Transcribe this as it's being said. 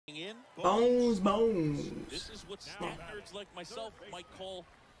in. Bones. This is what standards like myself might call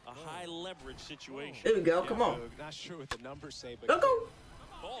a high leverage situation. There we go. Come on. Not sure what the numbers say, but Go.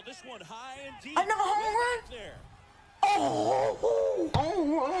 Oh, this one high and deep. Another home run. There. Oh,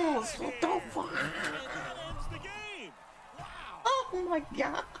 what the fuck? And that ends the game. Wow. Oh my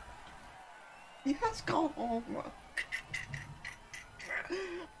god. Let's go home run.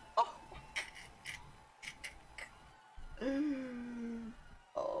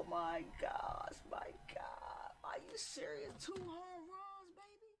 Oh my gosh, my god. Are you serious? 2 home runs,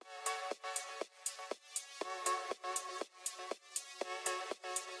 baby?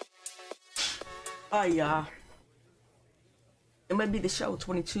 Oh yeah. It might be the show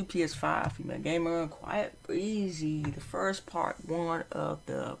 22 PS5 female gamer Quiet Breezie. The first part 1 of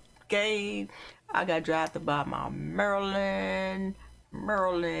the game. I got drafted by my Maryland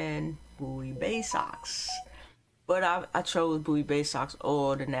Bowie Bay Sox. But I chose Bowie Bay Sox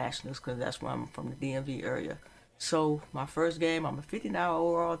or the Nationals because that's where I'm from, the DMV area. So my first game, I'm a 59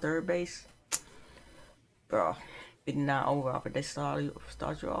 overall third base. Bro, 59 overall, but they start you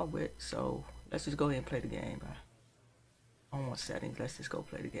off with. So let's just go ahead and play the game, bro. I don't want settings. Let's just go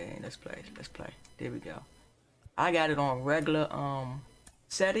play the game. Let's play. There we go. I got it on regular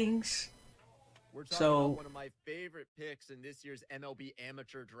settings. We're talking so about one of my favorite picks in this year's MLB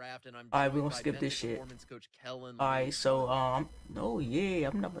amateur draft, and I'm alright, we're gonna skip this shit. Coach Kellen. Alright, so I'm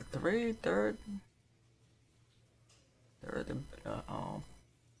number 3, third,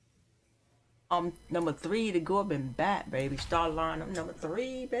 number 3 to go up and bat, baby. Start line. I'm number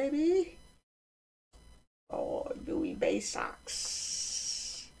 3, baby. Oh, Bowie Bay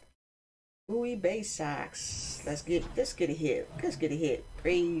Sox. Bowie Bay Sox. Let's get a hit.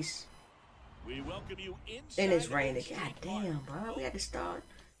 Please. We welcome you inside. And it's raining. God damn, bro. We had to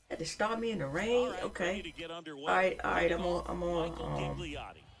start me in the rain. All right, okay. All right. I'm on. Leading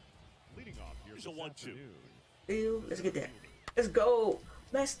off, here's a 1-2. Deal. Let's get that. Let's go.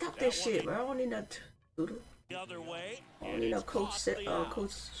 Man, stop this shit, bro. I don't need no doodle. The other way. I don't need no coach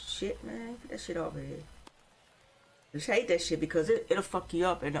shit, man. Get that shit off of here. Just hate that shit because it'll fuck you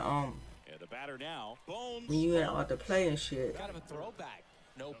up in the And the batter now. Bones. when you out to play and shit. kind of a throwback.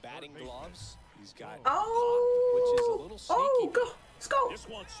 No batting gloves. He's got Oh, which is a little sneaky. go. Let's go. This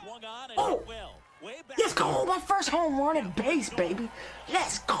one swung on and Oh. hit well. Way back. Let's go. My first home run at base, baby.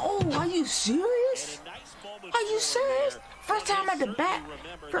 Let's go. Are you serious? And a nice moment Are you for serious? there. First time at the bat.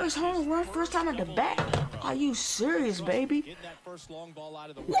 Remember First that home run. First time at the bat. Are you serious, baby? Getting that first long ball out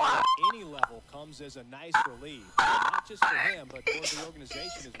of the way What? at any level comes as a nice relief. Not just for him, but for the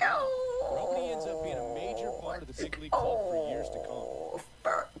organization as well. Roby ends up being a major part of the big league club for years to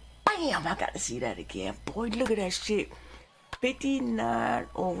come. Bam! I got to see that again. Boy, look at that shit. 59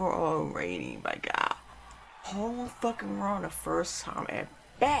 overall rating, my God. Whole fucking run the first time at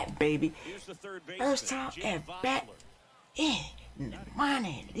bat, baby. Here's the third First baseman, time Jim at bat. Vosler. In the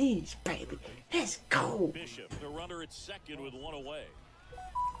money, these, baby. Let's go. Bishop, the runner at second with 1 away.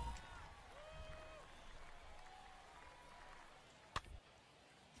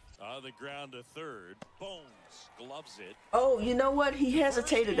 On the ground to third. Bones gloves it. Oh, you know what? He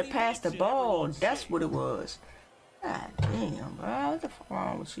hesitated to pass the ball. That's what it was. God damn, bro. What the fuck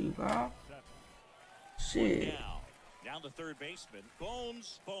wrong with you, bro? Shit. Now, down the third baseman.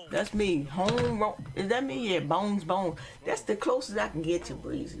 Bones. That's me. Home run. Is that me? Yeah, Bones. That's the closest I can get to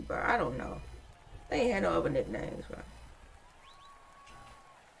Breezie, bro. I don't know. They ain't had no other nicknames, bro.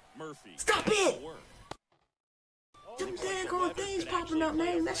 Murphy. Stop it! Them daggone things popping up,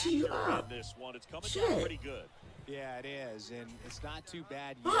 man. Messing you up. This one, it's coming Shit. down pretty good. Yeah, it is, and it's not too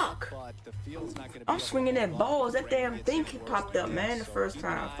bad yet, Fuck. but the field's not going to be I'm able to swinging that hold ball. on. That damn thing It's popped up, man, the so first keep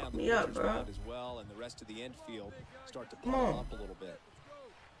an time. eye Fuck on the me up, pitcher's bro. mound as well, and the rest of the infield start to Come pump on. up a little bit.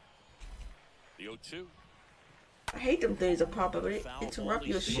 The 0-2. I hate them things that pop up. It interrupt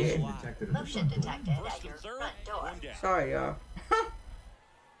your shit. Motion detected First at your and third, front door. one down. Sorry, y'all.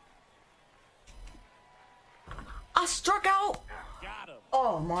 I struck out. Got him.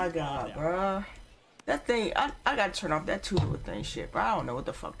 Oh my God, bruh. That thing, I gotta turn off that two-wheel thing shit, bro. I don't know what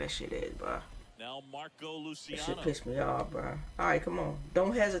the fuck that shit is, bro. Now Marco That Luciano. shit pissed me off, bro. Alright, come on.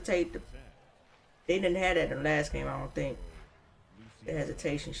 Don't hesitate. They didn't have that in the last game, I don't think. The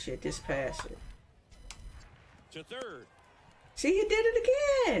hesitation shit. Just pass it. To third. See, he did it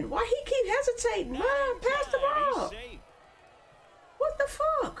again. Why he keep hesitating, man? Pass the ball. He's safe. What the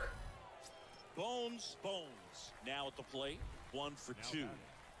fuck? Bones. Now at the plate. 1 for 2.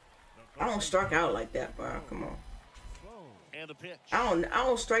 I don't strike out like that, bro. Come on. And a pitch. I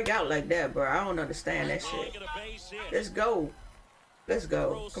don't strike out like that, bro. I don't understand that Throwing shit. at a base hit. Let's go.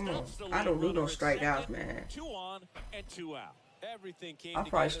 Come on. I don't do no strikeouts, man. 2 on and 2 out. Everything came I'll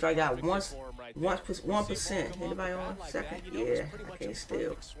probably strike out together once, for him right there. 1%. Anybody on second? Yeah, I can't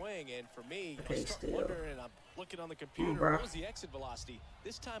steal. Swing, and for me, I can't steal. wondering, I'm looking on the computer, bro. what was the exit velocity?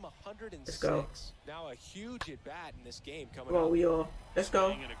 This time 106. Let's go. Now a huge at bat in this game coming Come on, up. we all. Let's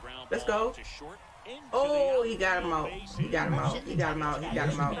go. Let's go. Oh, he got him out. He got him out. He got him out. He got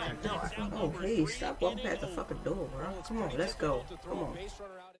him out. Oh, please stop walking past the fucking door, bro. Come on, let's go. Come on.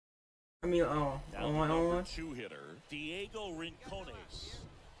 I mean, on. Two-hitter, Diego Rincones.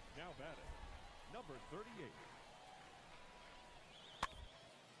 Now batting, number 38.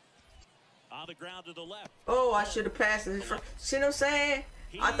 On the ground to the left. Oh, I should have passed it. See what I'm saying?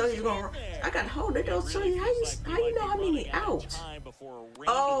 I thought he was gonna. I got hold it. Don't show you how you know how many outs.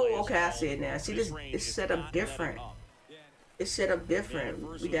 Oh, okay, I see it now. See, this it's set up different. It's set up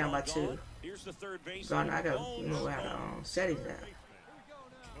different. We down by 2. God, I got how to settings now.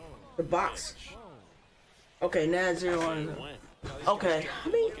 The box. Okay, now 0 on. Okay, I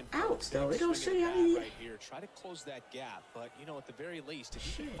mean outs though. It don't show you how many. Right here, try to close that gap, but you know, at the very least,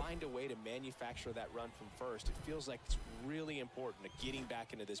 if you can find a way to manufacture that run from first, it feels like it's really important to getting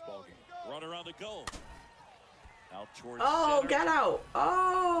back into this ballgame. Runner on the go. Out towards Oh, center. got out.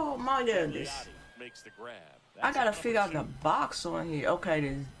 Oh my goodness. Makes the grab. I gotta figure out the box on here. Okay,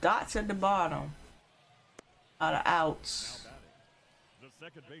 there's dots at the bottom. Out of outs. The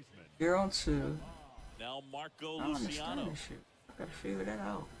second baseman. 0 and 2. Now Marco I don't understand Luciano. this shit. I gotta figure that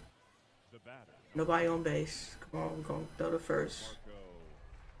out. The batter, Nobody on base. Come on, we're gonna throw the first. Marco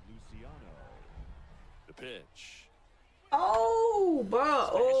Luciano. The pitch. Oh, bro.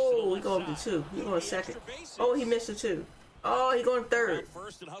 Oh, he going to 2. He going second. Oh, he missed a 2. Oh, he going third.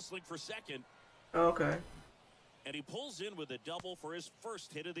 First and hustling for second. Okay. And he pulls in with a double for his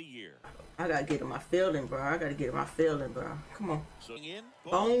first hit of the year. I gotta get in my fielding, bro. I gotta get in my fielding, bro. Come on. So in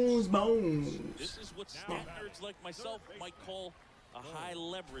Bones, bones. This is what standards like myself might call a high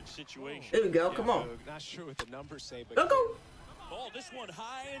leverage situation. There we go. Come on. Not sure what the numbers say, but Go, go. Oh, this one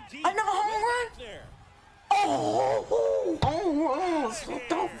high and deep. Another home run. There. Oh, runs. What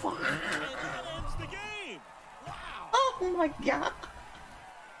the fuck? And that ends the game. Wow. Oh my God.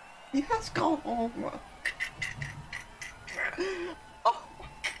 Let's go home run.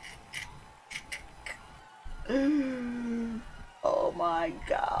 Oh my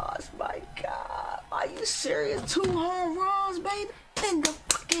gosh, my God. Are you serious? 2 home runs, baby, in the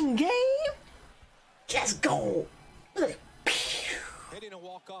fucking game? Let's go. Look. hitting a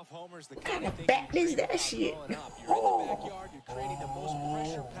walk-off homer's the What kind kind of of thing bat you is dream that about shit? growing up. You're in the backyard, you're creating the most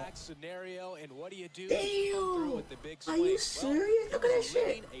pressure-packed scenario, and what do? You come through Damn. with the big Are swing. you serious? Look at that shit.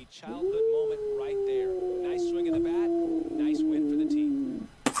 Living a childhood moment right there. Nice swing of the bat, nice win for the team.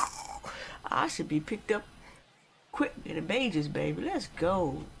 I should be picked up quick in the majors, baby. Let's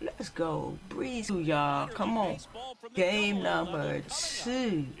go. Let's go. Breezie, y'all. Come on. Game number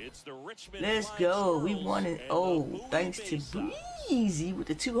 2. Let's go. We won it. Oh, thanks to Breezie with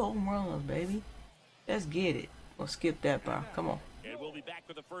the 2 home runs, baby. Let's get it. We'll skip that, bro. Come on. And we'll be back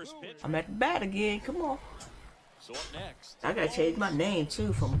with the first pitch. I'm at the bat again. Come on. So up next. I gotta change my name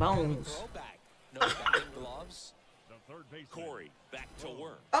too from Bones. Throwback. No batting gloves. The third baseman. Corey, back to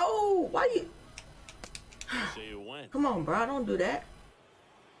work. Oh, why you? Say you win. Come on, bro. Don't do that.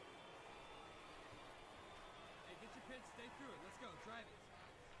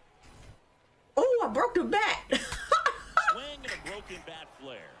 Oh, I broke the bat. Swing and a broken bat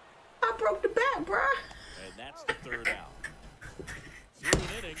flare. I broke the bat, bro. And that's the third out. Through an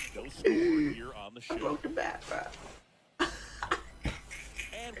inning, no score here on the I show. broke the bat, bro.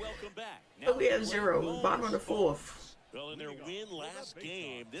 And welcome back. Oh, we have Glenn 0. Bones. Bottom of the 4th. Well, in their win last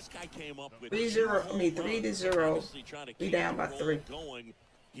game, this guy came up with 3-0. I mean 3-0. Obviously trying to We keep down the by roll 3. Going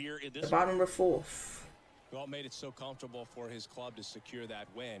here in The this bottom of the 4th. Well, made it so comfortable for his club to secure that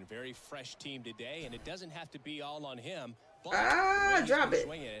win. Very fresh team today, and it doesn't have to be all on him. But when he's drop been it.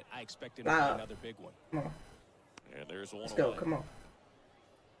 swinging it, I expect him to be Wow. another big one. Come on. And there's one Let's go. away. Come on.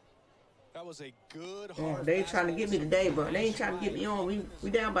 That was a good. Come on. hard They ain't trying to fastball. get me today, bro. They ain't trying to get me on. We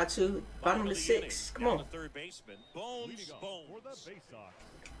down by 2. Bottom of the 6. Come on. The third baseman, Bones. Leading off for the Bones. Bay Sox.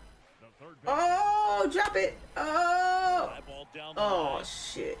 The third baseman. Oh, drop it. Oh. Fly ball down the Oh, line.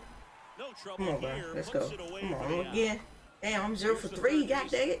 shit. No trouble Come on, bro. here. Let's Puts go. it away Come for on. the I'm out. again. Damn, I'm 0 for Here's the 3. third God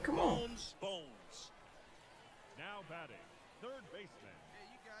dang it. baseman, Come on. Bones. Now batting. Third baseman.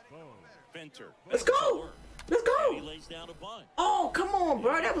 Bones. Venter. Let's go. Let's And he go. lays down a bunt. Oh, come on,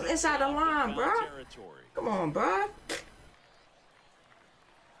 bro. That was inside the line, bro. Territory. Come on, bro.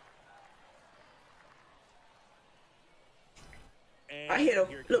 And I hit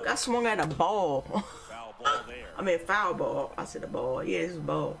here a look. I comes swung at a ball. foul ball there. I mean foul ball. I said a ball. Yeah, it's a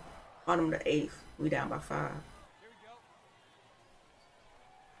ball. Bottom of the 8th. We down by 5.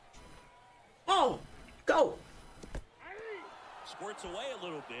 efforts away a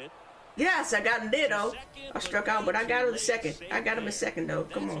little bit. Yes, I got him there though. I struck out, but I got him in second. I got him in second though.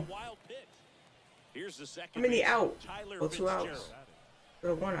 Come on. Here's the second. How many out? Tyler Or 2 outs? Fitzgerald.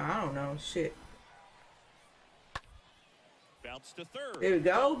 Or 1 out? I don't know. Shit. Bounce to third. There we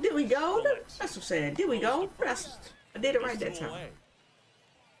go. There we go. That's what I'm saying. There we go. I did it right that time.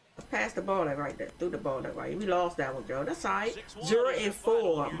 I passed the ball that right there. Threw the ball that right. We lost that one, Joe. That's all right.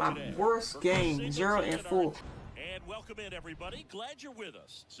 0-4. My worst game. 0-4. And welcome in, everybody. Glad you're with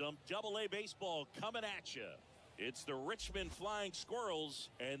us. Some AA baseball coming at you. It's the Richmond Flying Squirrels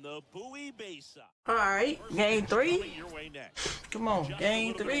and the Bowie Bayside. All right, game 3. Your way next. Come on,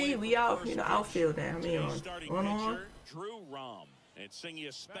 game 3. We out, outfield now. I mean, on. Drew Rom. It's singing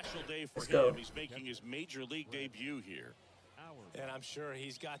a special day for Let's him. go. He's making his major league debut here. And I'm sure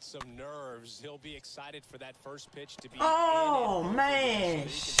he's got some nerves. He'll be excited for that first pitch to be. Oh man,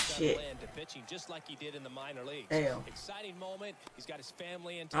 shit. Into pitching just like he did in the minor leagues. Damn. Exciting moment. He's got his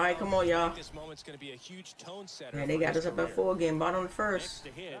family in town. All right, come on, y'all. This moment's going to be a huge tone setter. Man, they got us up at 4 again. Bottom of the first.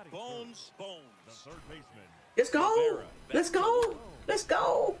 Next to hit, Bones. The third baseman. Let's go. Let's go. Let's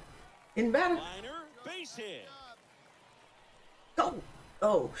go. In better. Liner, base hit. Go.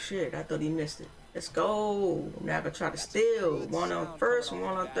 Oh shit! I thought he missed it. Let's go. Now I can try to steal. 1 on first and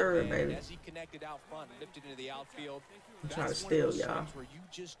 1 on third, baby. As he connected out front, lifted into the outfield. I'm trying to steal, y'all. Where you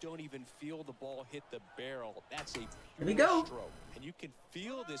just don't even feel the ball hit the barrel. That's a Here we pure go. stroke. And you can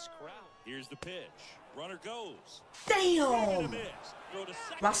feel this crowd. Here's the pitch. Runner goes. Damn.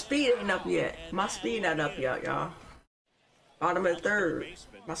 My speed ain't up yet. My speed not up yet, y'all. Bottom of the third.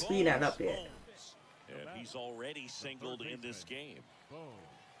 My speed not up yet. And he's already singled in this game.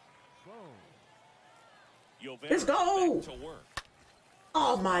 Let's go. Back to work.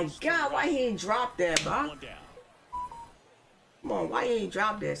 Oh my God! Why he ain't dropped that, bro? One down. Come on, why you ain't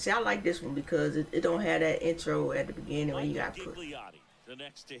dropped that? See, I like this one because it don't have that intro at the beginning when you got put. Gigliotti, the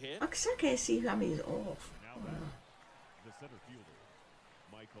next to hit. I can't see how many is off. Now back, the center fielder,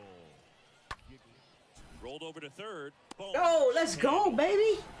 Michael. Rolled over to third. Boom. Yo, let's go,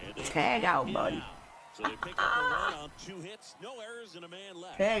 baby. And they Tag out, hit buddy. out. So they pick up a run on 2 hits, no errors, and a man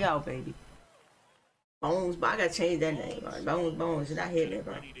left. Tag out, baby. Bones, but I gotta change that name, right? Bones, you're not hitting it,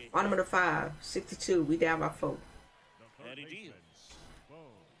 bro. Bottom of the 5, 62. We down by 4. And he deals.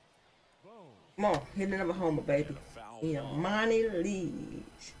 Come on, hit another homer, baby. Yeah, minor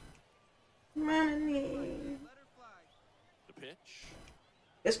leagues. Minor leagues. The pitch.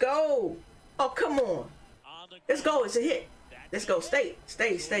 Let's go. Oh, come on. Let's go. It's a hit. Let's go. Stay.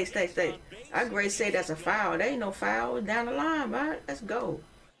 I agree say that's a foul. There ain't no foul. It's down the line, right? Let's go.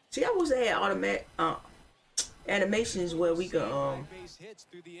 See, I wish they had automatic animations where we could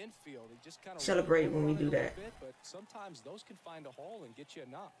celebrate when we do that. But sometimes those can find a hole and get you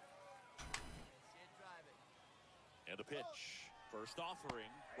a knock. And a pitch. First offering.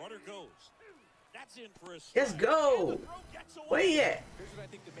 Runner goes. That's in for a strike. Let's go. Where you at? Here's what I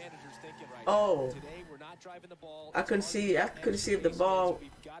think the manager's thinking right Oh. now. Today we're not driving the ball. I couldn't see if the ball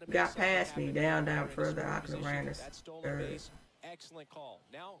got past me down further. I could have ran this. That stolen base, excellent call.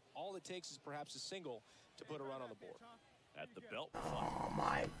 Now all it takes is perhaps a single to put a run on the board. At the belt. Oh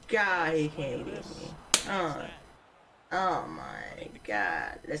my God, he can't hit me. Oh my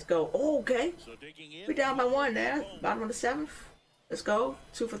God. Let's go. Oh, okay. So digging in. We down by 1 now. Bottom of the 7th. Let's go.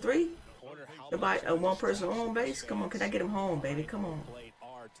 2 for 3. Nobody, one person on base. Come on, can I get him home, baby? Come on. Played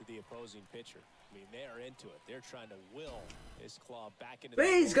hard to the opposing pitcher. I mean, they're into it. They're trying to will his claw back into.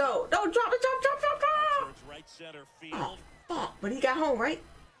 Please go. Don't drop it. Drop. Towards right center Oh, field. fuck. But he got home, right?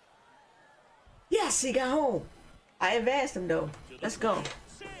 Yes, he got home. I advanced him, though. Let's go.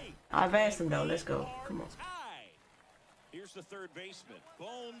 I advanced him, though. Let's go. Come on. Here's the third baseman.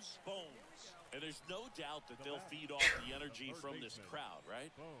 Bones. And there's no doubt that they'll feed off the energy from this crowd,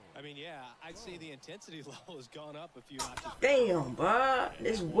 right? I mean, yeah, I'd say the intensity level has gone up a few notches. Damn, bro.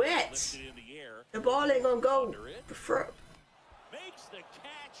 It's wet. Lifted in the air. The ball ain't gonna go. The front. Makes the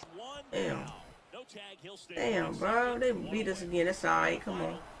catch. 1 Damn. down. No tag. He'll stay. Damn, bro. They beat us again. That's alright. Come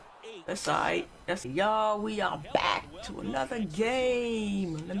on. That's alright. Y'all, we are back to another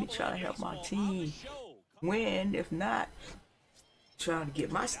game. Let me try to help my team win. If not, trying to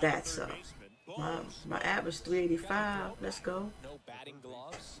get my stats up. My average 385. Let's go. No batting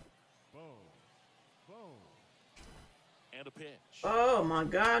gloves. And a pitch. Oh my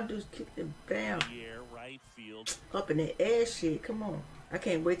God, just kicked it down. The air, right field. Up in the air shit. Come on. I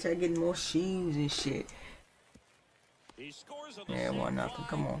can't wait till I get more shoes and shit. He scores on the Yeah, 1-0.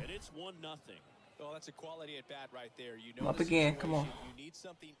 Come on. And it's 1-0. Oh, that's a quality at bat right there. You know Up the again. Come on. situation. You need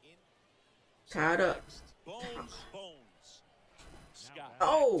something in. Tied up. Bones. Scott.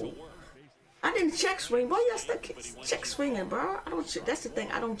 Oh. to work. I didn't check swing. Why y'all still check swinging, bro? I don't. That's the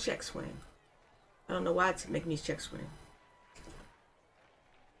thing. I don't check swing. I don't know why it's making me check swing.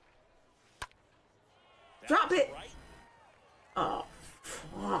 Drop it. Oh,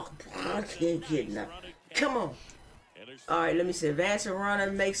 fuck. I can't get nothing. Come on. All right, let me see. Advance and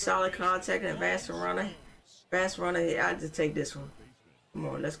runner, make solid contact, and advance and runner. Advance runner. I just take this one. Come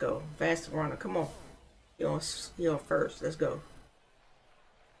on, let's go. Advance and runner. Come on. You're on first. Let's go.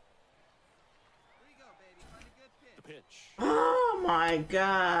 Oh my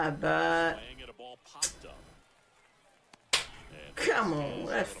God, bud. Come on,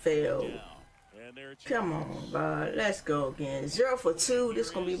 that failed. Come on, bud. Let's go again. 0 for 2. This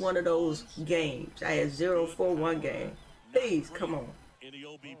is gonna be one of those games. I had 0 for 1 game. Please, come on. In the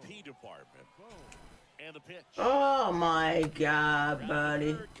OBP department. And the pitch. Oh my God,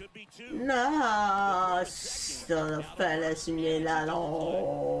 buddy. No, son of fellas,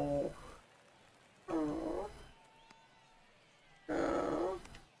 Milano. Oh.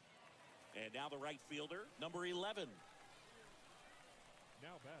 And now the right fielder, number 11. Now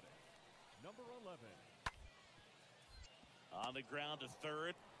batting, number 11. On the ground to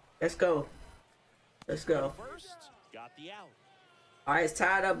third. Let's go. Let's go. First, got the out. All right, it's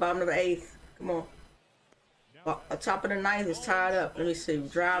tied up. Bottom of the 8th. Come on. Top of the 9th is tied up. Let me see.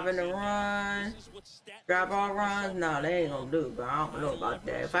 Driving the run. Drive all runs. No, they ain't gonna do it, but I don't know about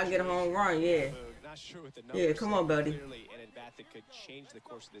that. If I get a home run, yeah. Yeah, come on, buddy. That could change the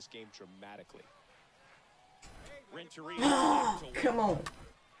course of this game dramatically. Oh, come on.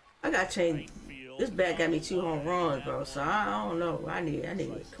 I gotta change. This bat got me 2 home runs, bro. So I don't know. I need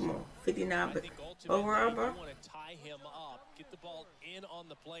it. Come on. 59 but overall, bro.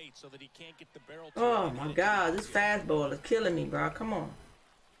 Oh my God, this fastball is killing me, bro. Come on.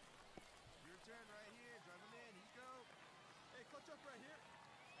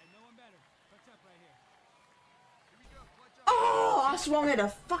 Oh, I swung at a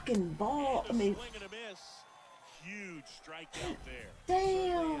fucking ball. I mean, huge strikeout there.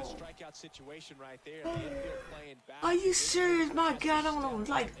 Damn. Strikeout situation right there. Are you serious? My God,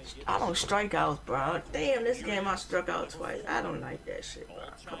 I don't strike out, bro. Damn, this game I struck out twice. I don't like that shit, bro.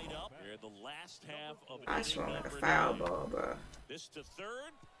 Come on. I swung at a foul ball, bro. This to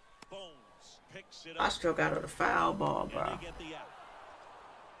third. Bones picks it up. I struck out of the foul ball, bro.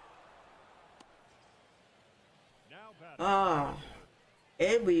 Ah,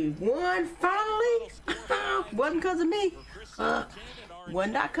 and we won finally. Wasn't because of me.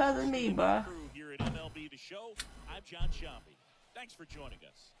 Wasn't not because of me, bro. Here at MLB The Show, I'm John Shambi. Thanks for joining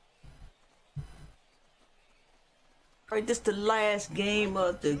us. Alright, this is the last game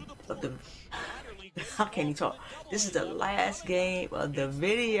of the how can you talk? This is the last game of the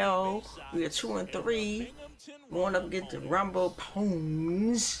video. We are 2 and 3. Going up against the Rumble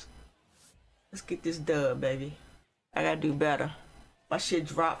Pones. Let's get this dub, baby. I gotta do better. My shit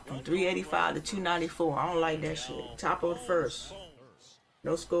dropped from 385 to 294. I don't like that shit. Top of the first.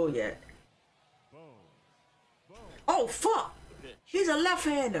 No score yet. Oh fuck! He's a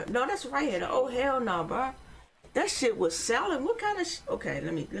left-hander. No, that's a right-hander. Oh hell no, bro. That shit was selling. What kind of okay,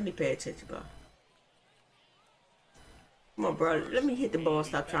 let me pay attention, bro. Come on, bro. Let me hit the ball.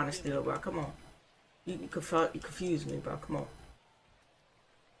 Stop trying to steal, bro. Come on. You confuse me, bro. Come on.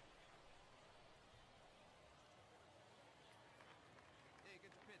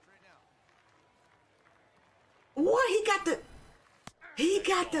 What? He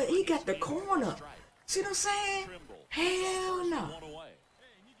got the corner. See what I'm saying? Hell no.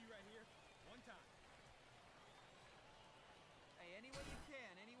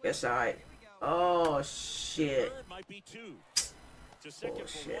 Yes, alright. Oh shit. Oh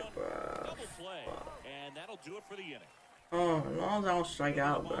shit, bro. And that'll do it for the inning. Oh, as long as I don't strike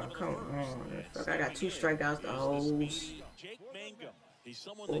out, bro. Come on. Fuck, I got 2 strikeouts the whole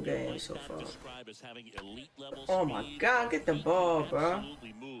game so far. Oh my God, get the ball, bro.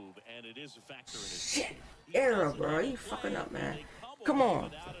 Shit. Error, bro. You fucking up, man. Come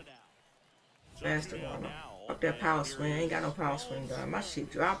on. Faster, bro. Fuck that power swing. I ain't got no power swing, bro. My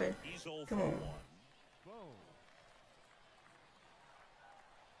shit dropping. Come on.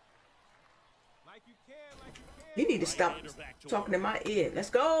 You need to stop talking in my ear. Let's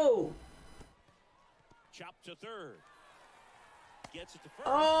go. Chop to third. Gets it to first.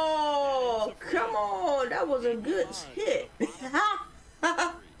 Oh, come on. That was a good hit.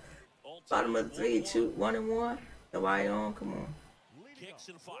 Bottom of 3, 2, 1 and 1. Nobody on. Come on. Kicks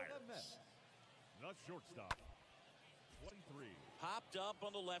and fires. Not shortstop. 23. Popped up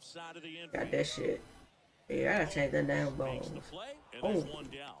on the left side of the infield. Got that shit. Yeah, I gotta change that damn ball. Oh.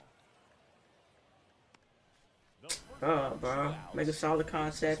 Oh, bro. Make a solid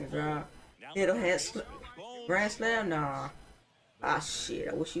contact and drop. Hit a grand slam? Nah. Ah, shit.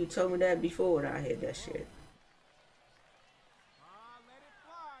 I wish you told me that before I had that shit.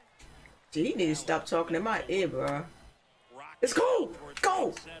 Gee, he needs to stop talking in my ear, bro. Let's go!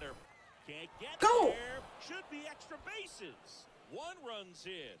 Go! Go! Should be extra bases. One runs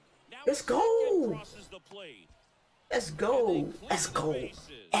in. Now Let's go! crosses the plate. Let's go! Let's go!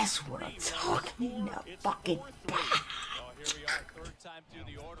 That's what I'm talking about. Fucking Here we are, third time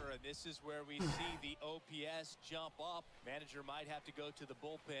through the order, and this is where we see the OPS jump up. Manager might have to go to the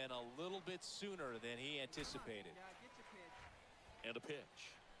bullpen a little bit sooner than he anticipated. And a pitch.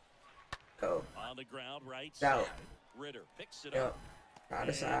 go. On the ground, right Out. side. Ritter picks it Yep. up. Tie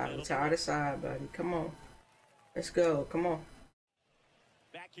the side. We tie the side, buddy. Come on. Let's go. Come on.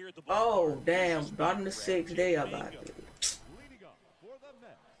 Back here at the Oh, ballpark. damn. Bottom of the sixth. They are about Leading up for the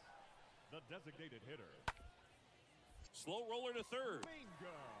Mets, the designated hitter. Slow roller to third.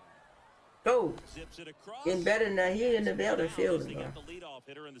 Go. Zips it across. Getting better than that here in the Belden field, They bro. got the leadoff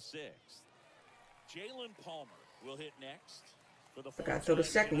hitter in the sixth. Jalen Palmer will hit next. For the I gotta throw the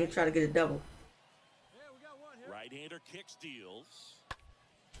second. He try to get a double. right-hander kicks, deals.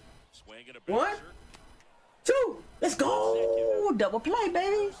 Swing and a One. bouncer. 2. Let's go. Double play,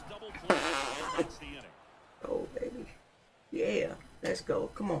 baby. Double play, and that's the inning. Oh, baby. Yeah. Let's go.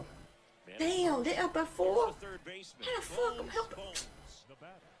 Come on. Man, Damn, they up by 4. here's the third baseman. How the fuck I'm helping? Bones. The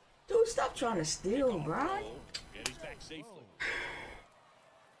batter. Dude, stop trying to steal, bro. And he's back safely.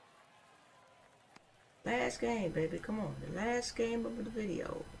 Last game, baby. Come on. The last game of the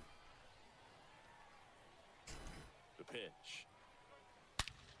video. The pitch.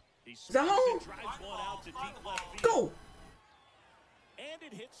 He Is that home? drives one out to deep left field. Go. And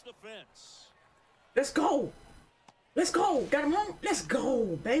it hits the fence. Let's go. Let's go. Got him home. Let's go,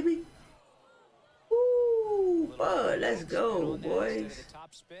 baby. Woo, bud. Let's go, boys. The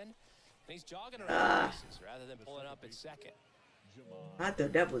top spin, and he's jogging around the bases rather than pulling up at second. I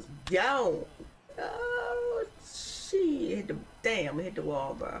thought that was down. Oh, shit. Hit the, damn, hit the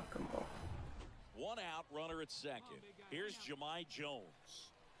wall, bro. Come on. One out, runner at second. Here's Jemai Jones.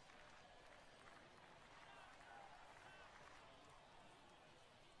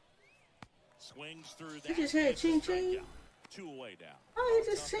 Swings through that. He just had ching ching. Strikeout. 2 away now. Oh,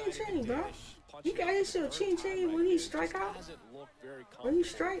 he just ching ching, bro. He got his shit ching ching when he strike out. Doesn't look very When you comfortable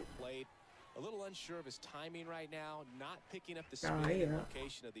strike. at the plate. A little unsure of his timing right now, not picking up the Nah, speed and yeah.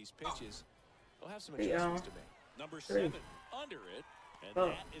 location of these pitches. He'll have some He, adjustments to make. Number 3. 7 under it, and Oh.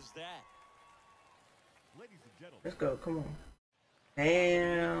 that is that. Ladies and gentlemen, Let's go. Come on.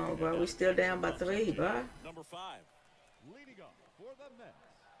 Damn, bro. We still down by 3, bro. Number 5. leading up for the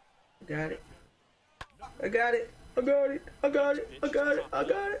Mets, Got it. I got it. I got it. I got it. I got it. I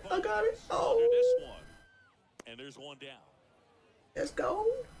got it. I got it. Under Oh, this one, and there's one down. let's go.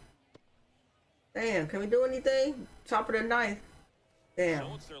 Damn, can we do anything? Top of the ninth. So Damn.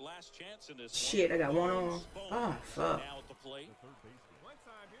 it's their last chance in this Shit, one. I got one on. Bones Ah, fuck. Now at the plate. third baseman.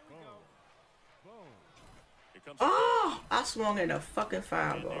 Boom. Here comes Oh, I swung at a fucking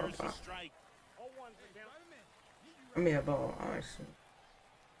foul and ball, there's bro. the strike. I mean a ball. All right, shit.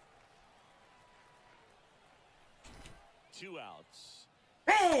 2 outs.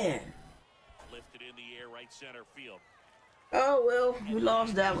 Man. Lifted in the air, right center field. Oh, well, we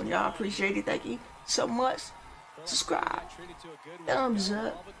lost that one. Y'all appreciate it. Thank you so much. Subscribe. Treated to a good one. Thumbs Love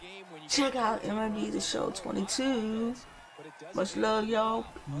up. a game when you Check get out the MLB The Show 22. but it doesn't Much love, y'all.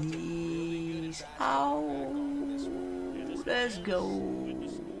 Peace out. Let's go.